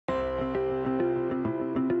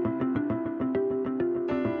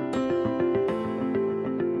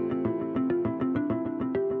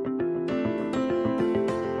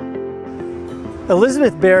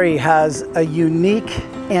Elizabeth Berry has a unique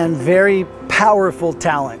and very powerful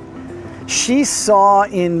talent. She saw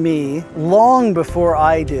in me, long before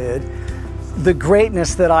I did, the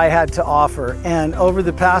greatness that I had to offer. And over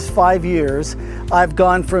the past 5 years, I've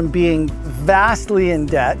gone from being vastly in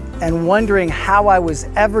debt and wondering how I was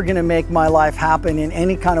ever going to make my life happen in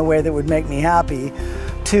any kind of way that would make me happy,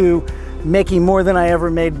 to making more than I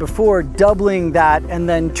ever made before, doubling that and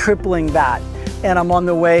then tripling that. And I'm on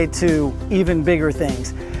the way to even bigger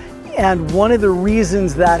things. And one of the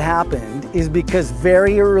reasons that happened is because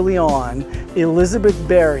very early on, Elizabeth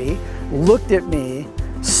Berry looked at me,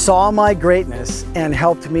 saw my greatness, and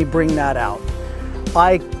helped me bring that out.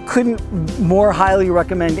 I couldn't more highly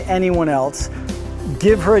recommend anyone else.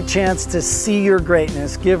 Give her a chance to see your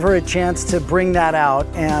greatness, give her a chance to bring that out,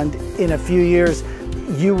 and in a few years,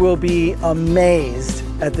 you will be amazed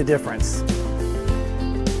at the difference.